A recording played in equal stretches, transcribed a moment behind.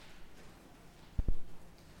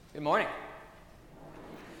Good morning.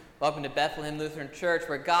 Welcome to Bethlehem Lutheran Church,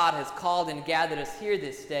 where God has called and gathered us here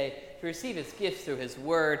this day to receive his gifts through his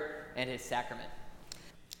word and his sacrament.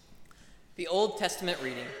 The Old Testament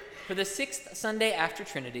reading for the sixth Sunday after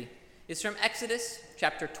Trinity is from Exodus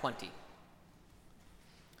chapter 20.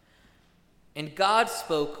 And God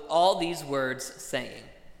spoke all these words, saying,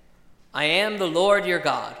 I am the Lord your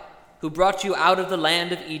God, who brought you out of the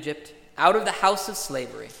land of Egypt, out of the house of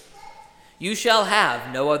slavery. You shall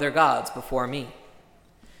have no other gods before me.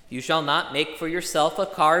 You shall not make for yourself a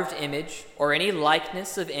carved image or any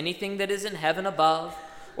likeness of anything that is in heaven above,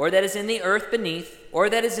 or that is in the earth beneath, or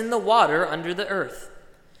that is in the water under the earth.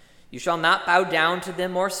 You shall not bow down to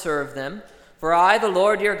them or serve them, for I, the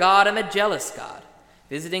Lord your God, am a jealous God,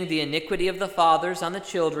 visiting the iniquity of the fathers on the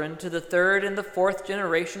children to the third and the fourth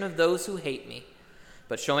generation of those who hate me,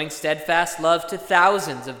 but showing steadfast love to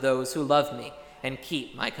thousands of those who love me and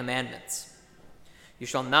keep my commandments. You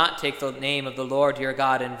shall not take the name of the Lord your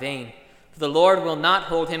God in vain, for the Lord will not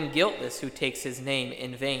hold him guiltless who takes his name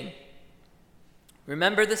in vain.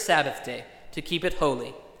 Remember the Sabbath day to keep it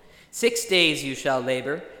holy. 6 days you shall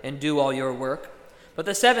labor and do all your work, but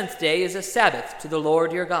the seventh day is a Sabbath to the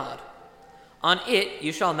Lord your God. On it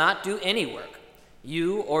you shall not do any work,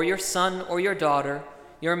 you or your son or your daughter,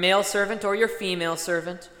 your male servant or your female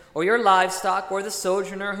servant, or your livestock or the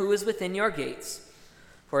sojourner who is within your gates.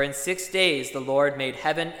 For in 6 days the Lord made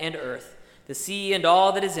heaven and earth, the sea and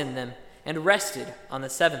all that is in them, and rested on the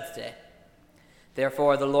seventh day.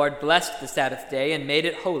 Therefore the Lord blessed the Sabbath day and made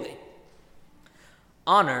it holy.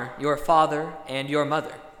 Honor your father and your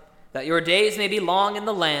mother, that your days may be long in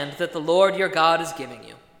the land that the Lord your God is giving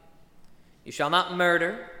you. You shall not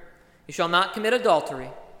murder, you shall not commit adultery,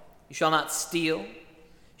 you shall not steal, you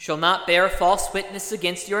shall not bear false witness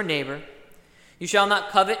against your neighbor, you shall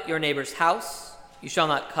not covet your neighbor's house, you shall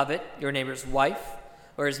not covet your neighbor's wife,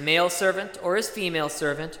 or his male servant, or his female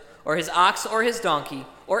servant, or his ox, or his donkey,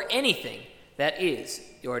 or anything that is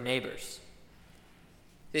your neighbor's.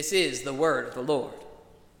 This is the word of the Lord.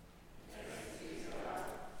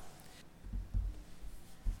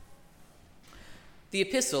 The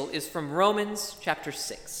epistle is from Romans chapter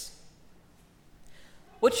 6.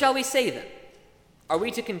 What shall we say then? Are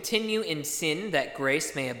we to continue in sin that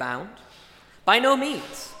grace may abound? By no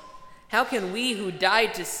means. How can we who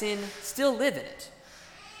died to sin still live in it?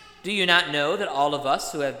 Do you not know that all of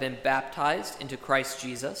us who have been baptized into Christ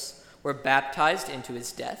Jesus were baptized into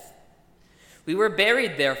his death? We were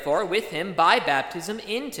buried, therefore, with him by baptism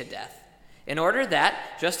into death, in order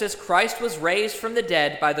that, just as Christ was raised from the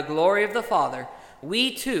dead by the glory of the Father,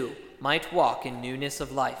 we too might walk in newness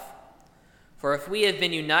of life. For if we have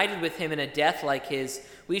been united with him in a death like his,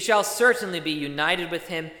 we shall certainly be united with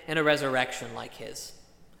him in a resurrection like his.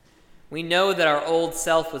 We know that our old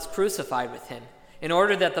self was crucified with him, in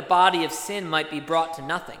order that the body of sin might be brought to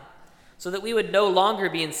nothing, so that we would no longer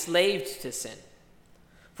be enslaved to sin.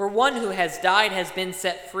 For one who has died has been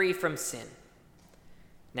set free from sin.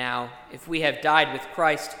 Now, if we have died with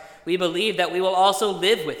Christ, we believe that we will also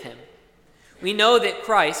live with him. We know that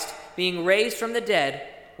Christ, being raised from the dead,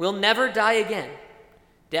 will never die again.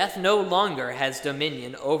 Death no longer has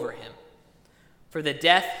dominion over him. For the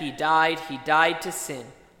death he died to sin,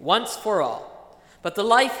 once for all. But the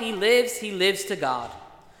life he lives to God.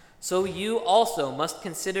 So you also must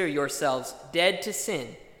consider yourselves dead to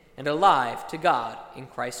sin and alive to God in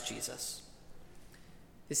Christ Jesus.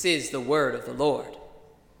 This is the word of the Lord.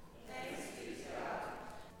 Thanks be to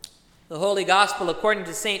God. The Holy Gospel according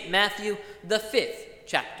to St. Matthew, the 5th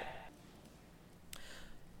chapter.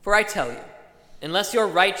 For I tell you, unless your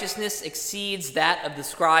righteousness exceeds that of the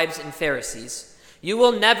scribes and Pharisees, you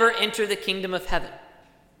will never enter the kingdom of heaven.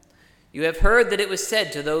 You have heard that it was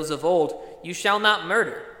said to those of old, you shall not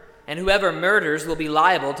murder, and whoever murders will be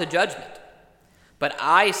liable to judgment. But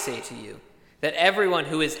I say to you that everyone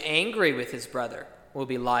who is angry with his brother will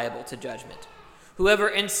be liable to judgment. Whoever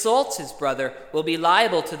insults his brother will be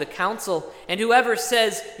liable to the council, and whoever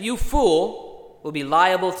says, you fool, will be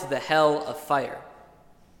liable to the hell of fire.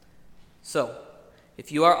 So,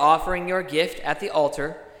 if you are offering your gift at the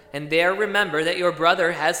altar, and there remember that your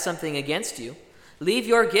brother has something against you, leave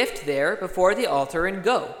your gift there before the altar and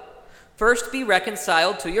go. First be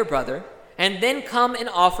reconciled to your brother, and then come and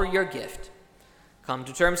offer your gift. Come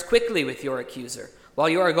to terms quickly with your accuser while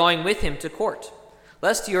you are going with him to court,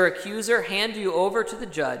 lest your accuser hand you over to the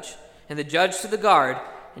judge, and the judge to the guard,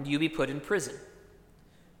 and you be put in prison.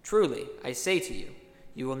 Truly, I say to you,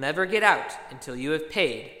 you will never get out until you have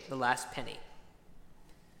paid the last penny.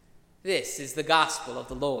 This is the gospel of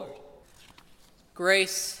the Lord.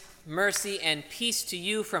 Grace Mercy and peace to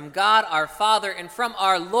you from God our Father and from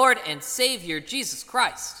our Lord and Savior Jesus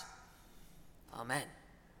Christ. Amen.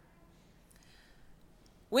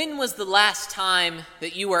 When was the last time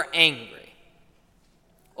that you were angry?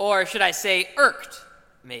 Or should I say irked,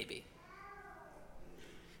 maybe?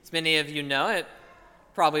 As many of you know, it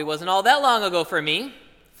probably wasn't all that long ago for me.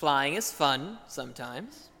 Flying is fun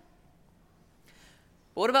sometimes.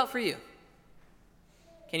 But what about for you?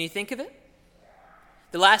 Can you think of it?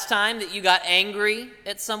 The last time that you got angry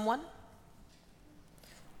at someone?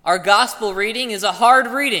 Our gospel reading is a hard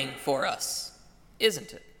reading for us,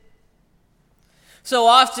 isn't it? So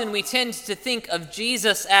often we tend to think of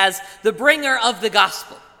Jesus as the bringer of the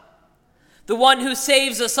gospel, the one who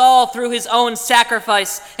saves us all through his own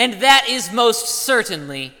sacrifice, and that is most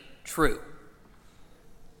certainly true.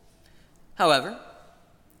 However,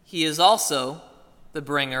 he is also the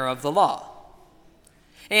bringer of the law.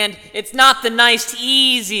 And it's not the nice,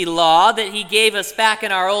 easy law that he gave us back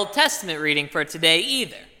in our Old Testament reading for today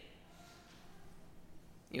either.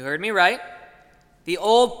 You heard me right. The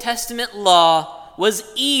Old Testament law was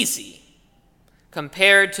easy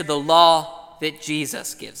compared to the law that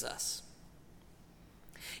Jesus gives us.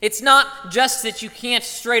 It's not just that you can't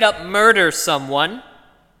straight up murder someone.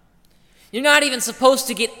 You're not even supposed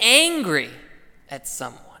to get angry at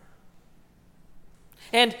someone.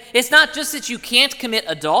 And it's not just that you can't commit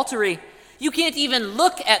adultery, you can't even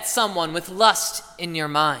look at someone with lust in your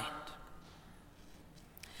mind.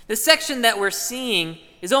 The section that we're seeing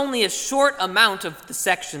is only a short amount of the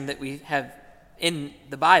section that we have in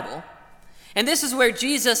the Bible. And this is where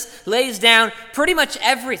Jesus lays down pretty much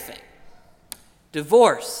everything.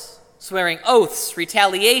 Divorce, swearing oaths,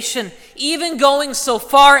 retaliation, even going so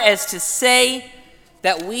far as to say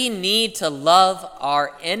that we need to love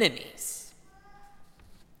our enemies.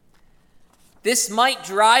 This might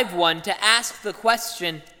drive one to ask the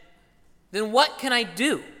question, then what can I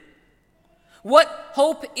do? What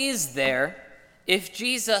hope is there if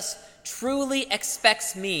Jesus truly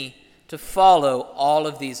expects me to follow all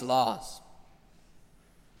of these laws?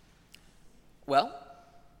 Well,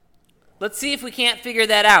 let's see if we can't figure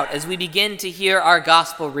that out as we begin to hear our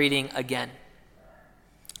gospel reading again.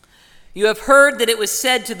 You have heard that it was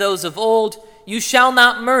said to those of old, "You shall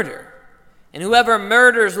not murder, and whoever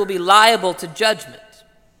murders will be liable to judgment."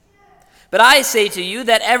 But I say to you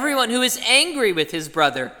that everyone who is angry with his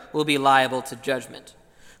brother will be liable to judgment.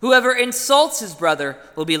 Whoever insults his brother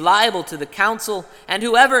will be liable to the council, and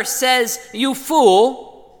whoever says, "You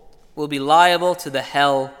fool," will be liable to the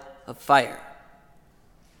hell of fire.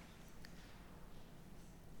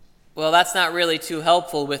 Well, that's not really too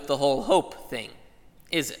helpful with the whole hope thing,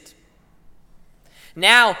 is it?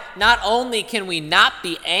 Now, not only can we not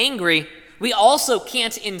be angry, we also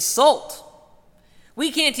can't insult.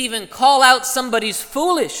 We can't even call out somebody's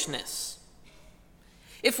foolishness.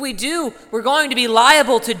 If we do, we're going to be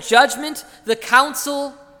liable to judgment, the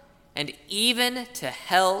council, and even to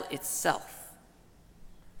hell itself.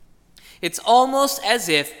 It's almost as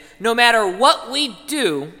if no matter what we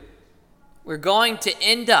do, we're going to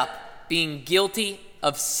end up being guilty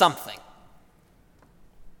of something.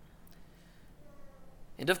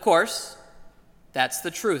 And of course, that's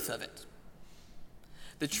the truth of it.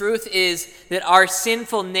 The truth is that our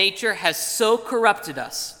sinful nature has so corrupted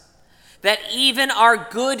us that even our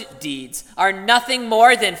good deeds are nothing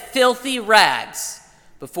more than filthy rags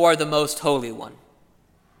before the Most Holy One.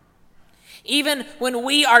 Even when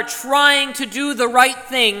we are trying to do the right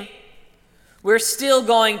thing, we're still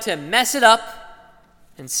going to mess it up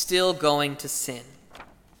and still going to sin.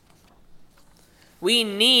 We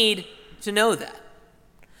need to know that,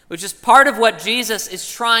 which is part of what Jesus is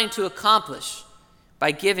trying to accomplish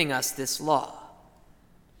by giving us this law.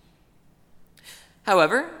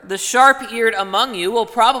 However, the sharp-eared among you will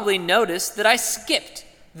probably notice that I skipped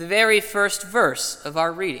the very first verse of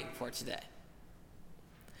our reading for today.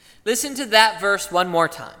 Listen to that verse one more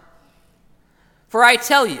time. "For I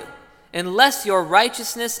tell you, unless your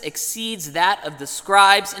righteousness exceeds that of the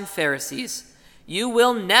scribes and Pharisees, you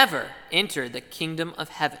will never enter the kingdom of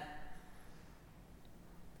heaven."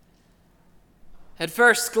 At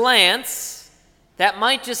first glance, that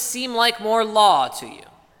might just seem like more law to you.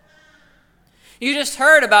 You just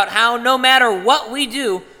heard about how no matter what we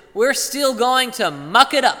do, we're still going to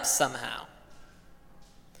muck it up somehow.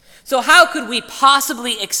 So how could we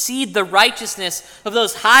possibly exceed the righteousness of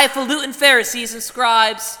those highfalutin Pharisees and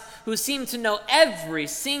scribes who seem to know every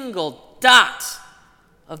single dot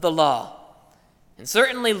of the law and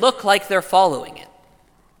certainly look like they're following it?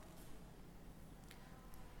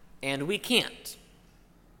 And we can't.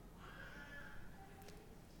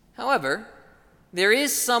 However, there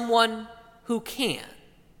is someone who can.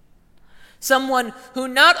 Someone who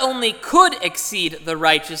not only could exceed the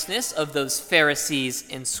righteousness of those Pharisees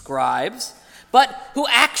and scribes, but who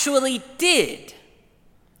actually did.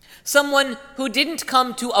 Someone who didn't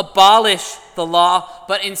come to abolish the law,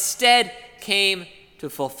 but instead came to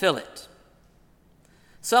fulfill it.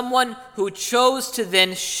 Someone who chose to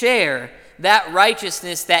then share that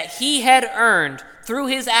righteousness that he had earned through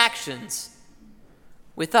his actions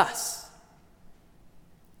with us.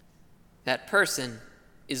 That person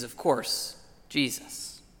is, of course,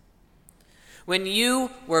 Jesus. When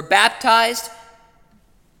you were baptized,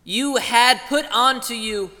 you had put onto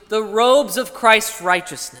you the robes of Christ's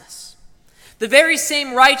righteousness. The very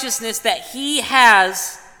same righteousness that he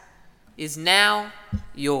has is now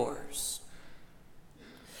yours.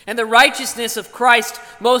 And the righteousness of Christ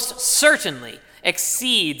most certainly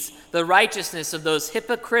exceeds the righteousness of those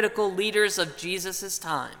hypocritical leaders of Jesus'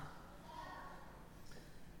 time.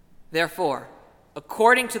 Therefore,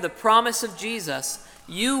 according to the promise of Jesus,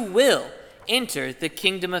 you will enter the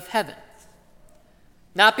kingdom of heaven.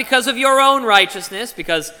 Not because of your own righteousness,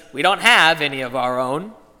 because we don't have any of our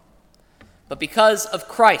own, but because of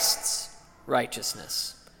Christ's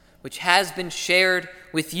righteousness, which has been shared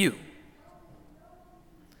with you.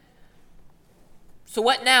 So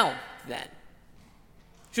what now, then?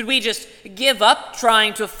 Should we just give up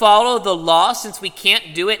trying to follow the law since we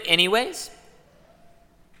can't do it anyways?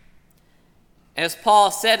 As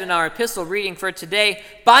Paul said in our epistle reading for today,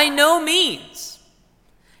 by no means.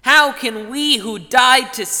 How can we who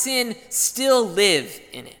died to sin still live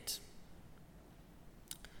in it?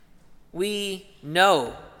 We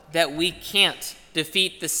know that we can't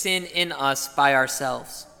defeat the sin in us by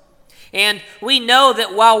ourselves. And we know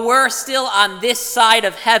that while we're still on this side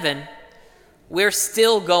of heaven, we're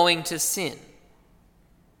still going to sin.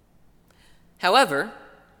 However,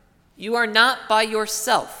 you are not by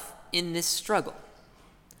yourself in this struggle.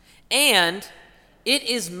 And it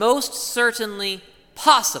is most certainly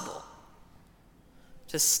possible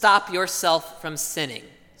to stop yourself from sinning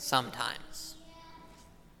sometimes.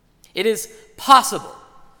 It is possible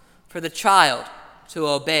for the child to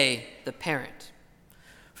obey the parent.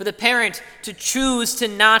 For the parent to choose to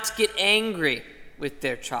not get angry with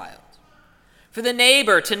their child. For the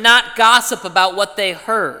neighbor to not gossip about what they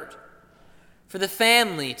heard. For the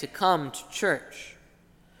family to come to church.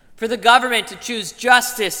 For the government to choose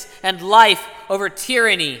justice and life over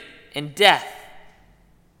tyranny and death.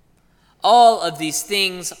 All of these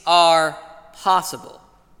things are possible.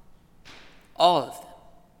 All of them.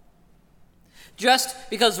 Just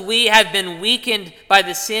because we have been weakened by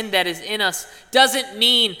the sin that is in us doesn't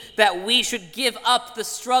mean that we should give up the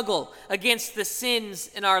struggle against the sins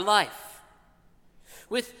in our life.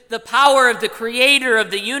 With the power of the Creator of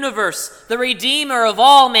the universe, the Redeemer of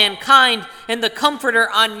all mankind, and the Comforter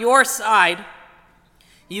on your side,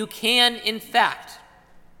 you can, in fact,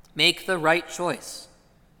 make the right choice.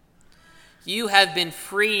 You have been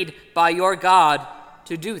freed by your God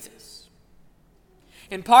to do this.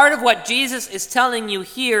 And part of what Jesus is telling you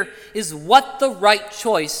here is what the right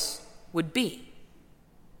choice would be.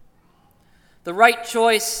 The right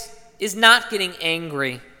choice is not getting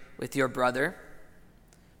angry with your brother,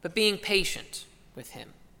 but being patient with him.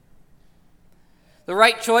 The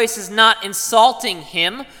right choice is not insulting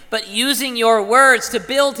him, but using your words to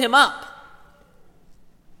build him up.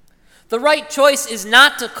 The right choice is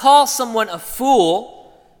not to call someone a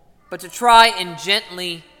fool, but to try and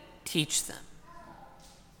gently teach them.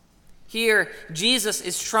 Here, Jesus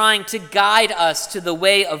is trying to guide us to the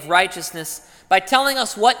way of righteousness by telling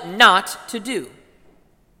us what not to do.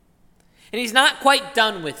 And he's not quite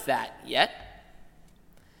done with that yet.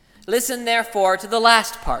 Listen, therefore, to the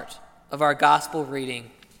last part of our gospel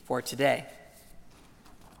reading for today.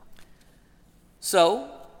 So,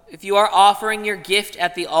 if you are offering your gift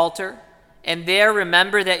at the altar, and there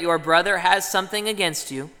remember that your brother has something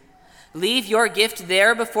against you, leave your gift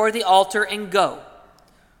there before the altar and go.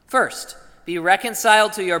 First, be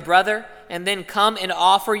reconciled to your brother, and then come and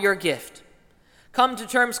offer your gift. Come to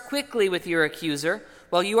terms quickly with your accuser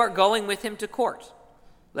while you are going with him to court,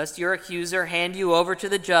 lest your accuser hand you over to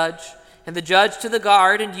the judge, and the judge to the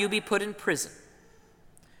guard, and you be put in prison.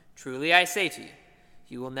 Truly I say to you,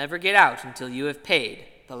 you will never get out until you have paid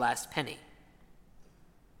the last penny.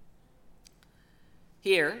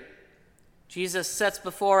 Here, Jesus sets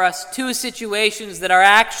before us two situations that are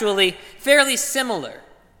actually fairly similar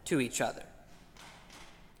to each other.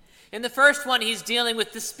 In the first one, he's dealing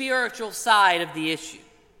with the spiritual side of the issue.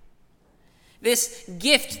 This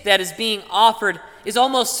gift that is being offered is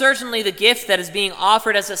almost certainly the gift that is being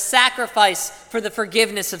offered as a sacrifice for the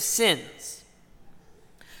forgiveness of sins.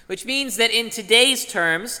 Which means that in today's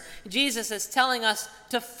terms, Jesus is telling us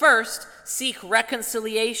to first seek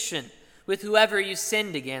reconciliation with whoever you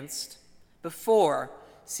sinned against before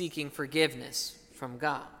seeking forgiveness from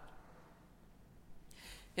God.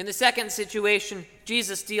 In the second situation,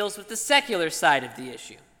 Jesus deals with the secular side of the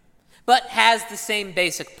issue, but has the same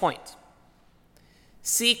basic point.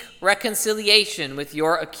 Seek reconciliation with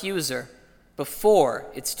your accuser before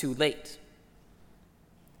it's too late.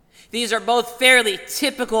 These are both fairly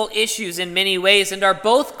typical issues in many ways and are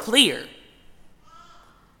both clear.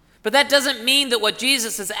 But that doesn't mean that what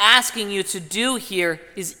Jesus is asking you to do here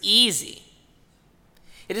is easy.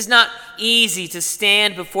 It is not easy to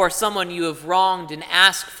stand before someone you have wronged and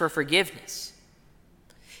ask for forgiveness.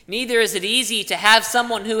 Neither is it easy to have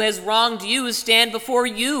someone who has wronged you stand before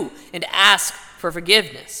you and ask for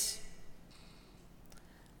forgiveness.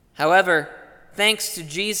 However, thanks to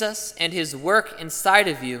Jesus and his work inside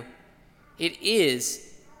of you, it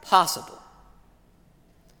is possible.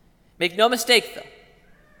 Make no mistake, though.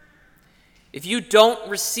 If you don't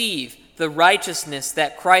receive the righteousness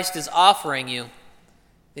that Christ is offering you,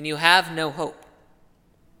 then you have no hope.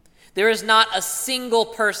 There is not a single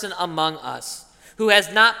person among us who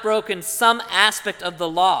has not broken some aspect of the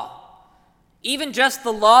law, even just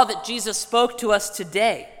the law that Jesus spoke to us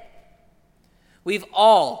today. We've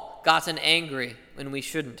all gotten angry when we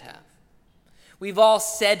shouldn't have. We've all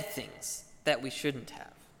said things that we shouldn't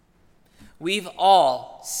have. We've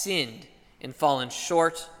all sinned and fallen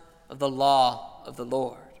short of the law of the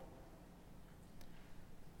Lord.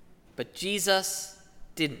 But Jesus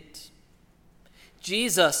didn't.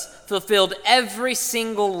 Jesus fulfilled every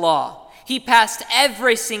single law. He passed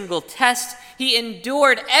every single test. He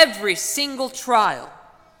endured every single trial.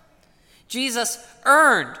 Jesus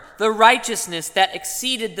earned the righteousness that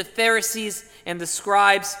exceeded the Pharisees and the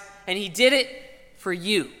scribes, and he did it for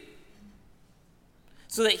you,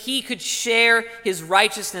 so that he could share his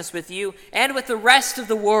righteousness with you and with the rest of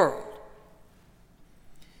the world.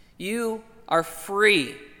 You are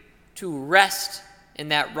free to rest in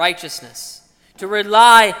that righteousness, to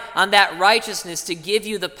rely on that righteousness to give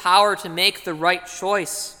you the power to make the right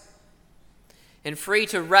choice, and free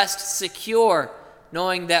to rest secure,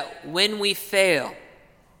 knowing that when we fail,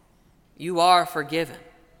 you are forgiven.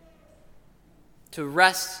 To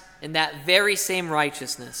rest in that very same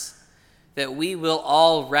righteousness that we will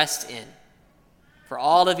all rest in for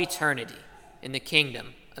all of eternity in the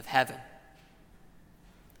kingdom of heaven.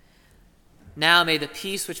 Now may the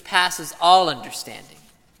peace which passes all understanding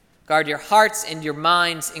guard your hearts and your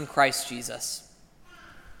minds in Christ Jesus.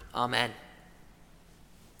 Amen.